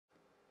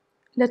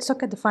Let's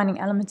look at defining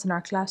elements in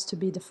our class to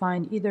be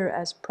defined either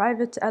as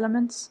private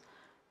elements,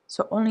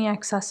 so only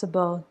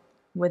accessible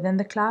within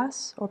the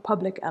class, or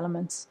public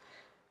elements,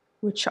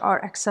 which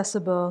are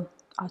accessible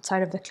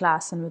outside of the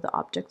class and with the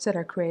objects that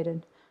are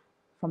created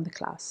from the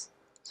class.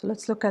 So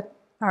let's look at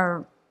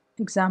our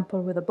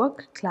example with a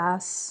book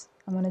class.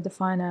 I'm going to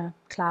define a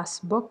class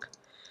book,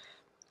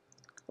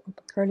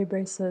 open curly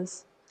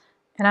braces,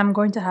 and I'm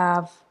going to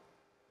have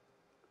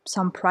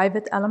some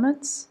private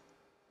elements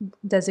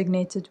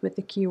designated with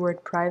the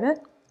keyword private.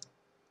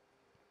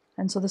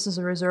 And so this is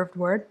a reserved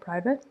word,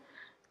 private.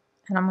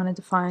 And I'm going to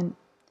define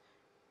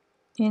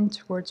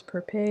int words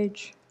per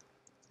page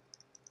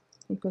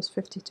equals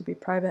 50 to be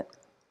private,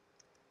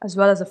 as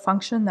well as a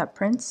function that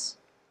prints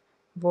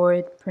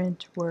void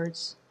print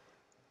words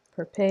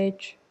per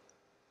page.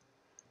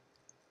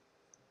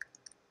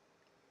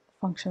 The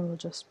function will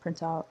just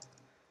print out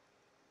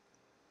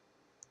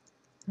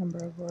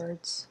number of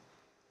words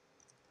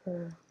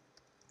per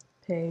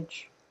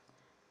page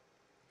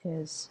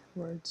is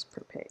words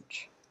per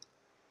page.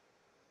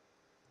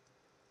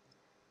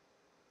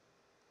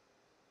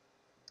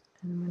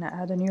 And I'm going to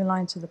add a new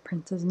line so the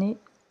print is neat.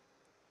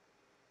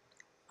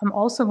 I'm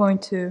also going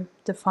to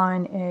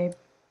define a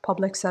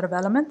public set of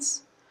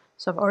elements.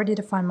 So I've already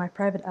defined my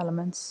private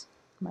elements.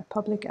 My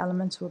public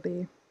elements will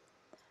be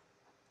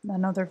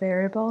another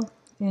variable,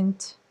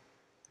 int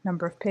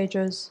number of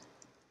pages,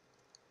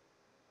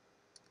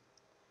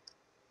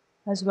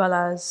 as well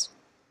as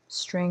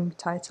string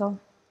title.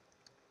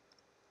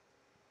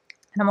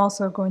 And I'm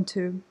also going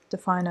to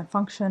define a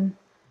function,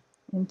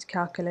 int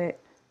calculate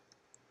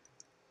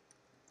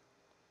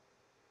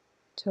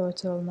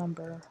total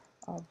number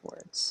of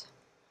words.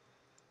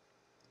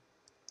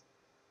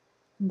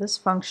 And this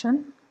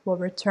function will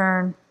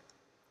return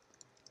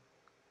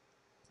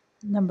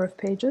number of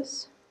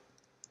pages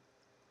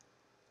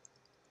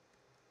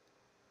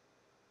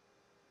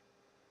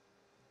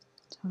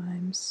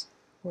times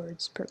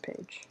words per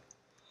page.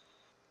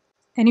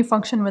 Any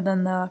function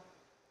within the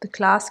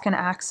class can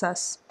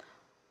access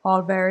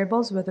all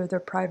variables, whether they're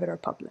private or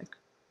public.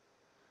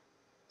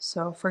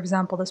 So for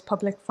example, this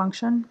public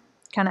function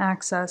can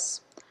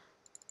access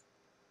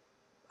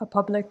a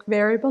public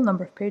variable,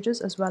 number of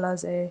pages, as well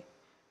as a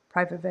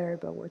private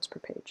variable, words per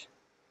page.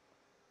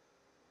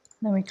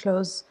 Then we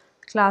close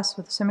the class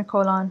with a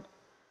semicolon.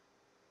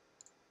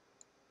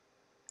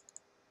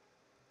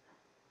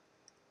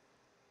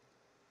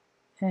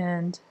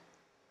 And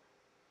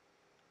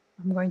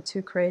I'm going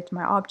to create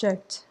my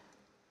object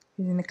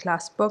using the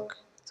class book.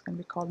 It's going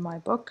to be called my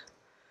book.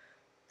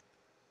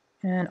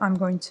 And I'm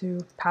going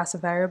to pass a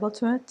variable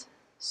to it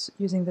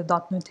using the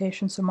dot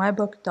notation. So my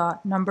book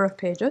dot number of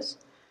pages,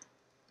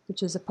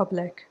 which is a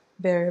public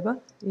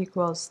variable,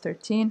 equals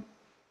 13.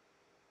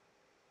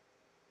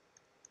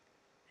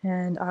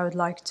 And I would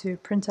like to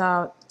print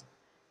out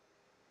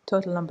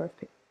total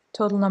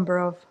number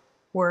of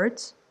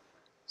words.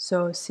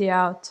 So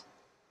cout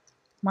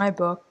my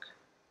book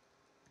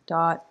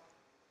dot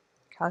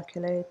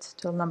calculate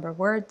total number of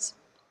words,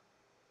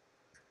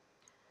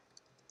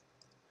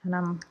 and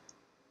I'm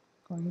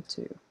going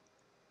to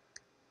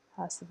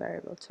pass the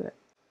variable to it.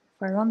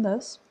 If I run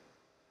this,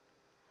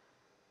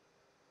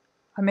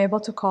 I'm able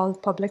to call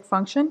public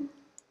function,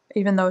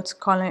 even though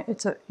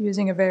it's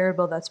using a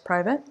variable that's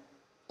private.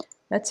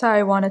 Let's say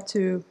I wanted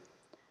to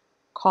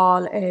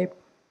call a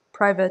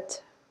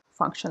private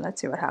function. Let's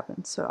see what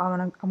happens. So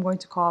I'm going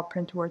to call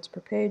print words per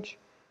page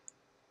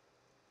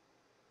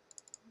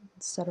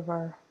instead of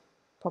our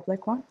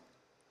public one.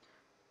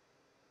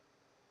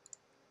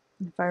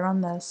 And if I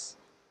run this,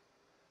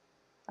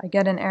 I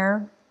get an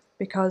error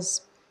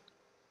because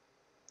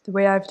the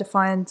way I've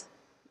defined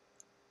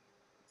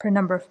per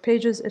number of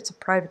pages, it's a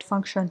private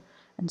function,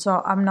 and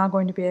so I'm not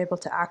going to be able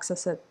to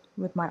access it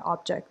with my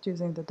object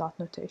using the dot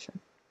notation.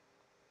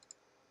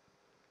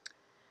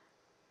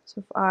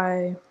 So if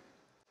I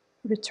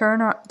return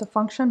the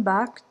function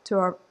back to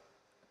our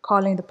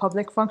calling the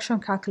public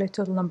function, calculate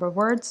total number of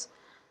words,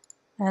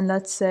 and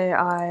let's say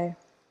I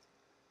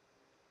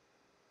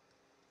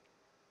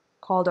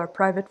called our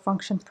private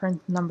function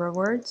print number of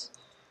words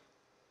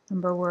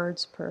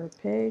per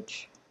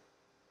page,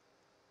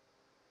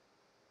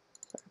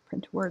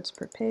 print words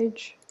per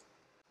page,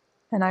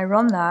 and I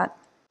run that,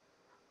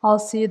 I'll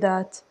see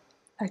that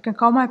I can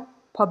call my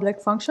public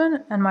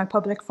function and my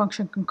public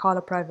function can call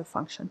a private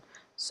function.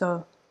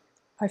 So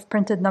I've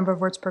printed number of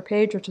words per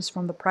page, which is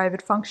from the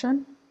private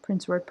function,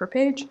 prints word per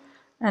page,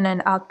 and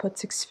then output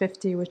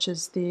 650, which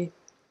is the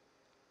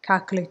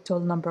calculate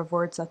total number of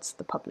words, that's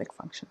the public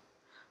function.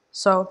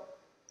 So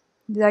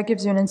that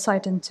gives you an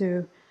insight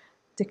into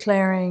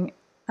declaring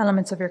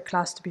elements of your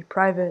class to be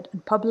private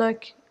and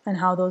public and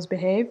how those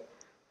behave.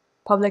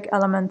 Public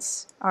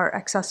elements are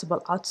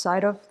accessible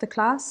outside of the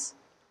class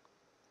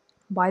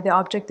by the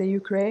object that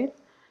you create,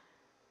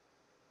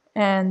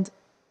 and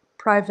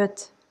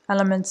private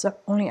elements are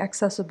only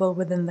accessible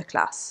within the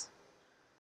class.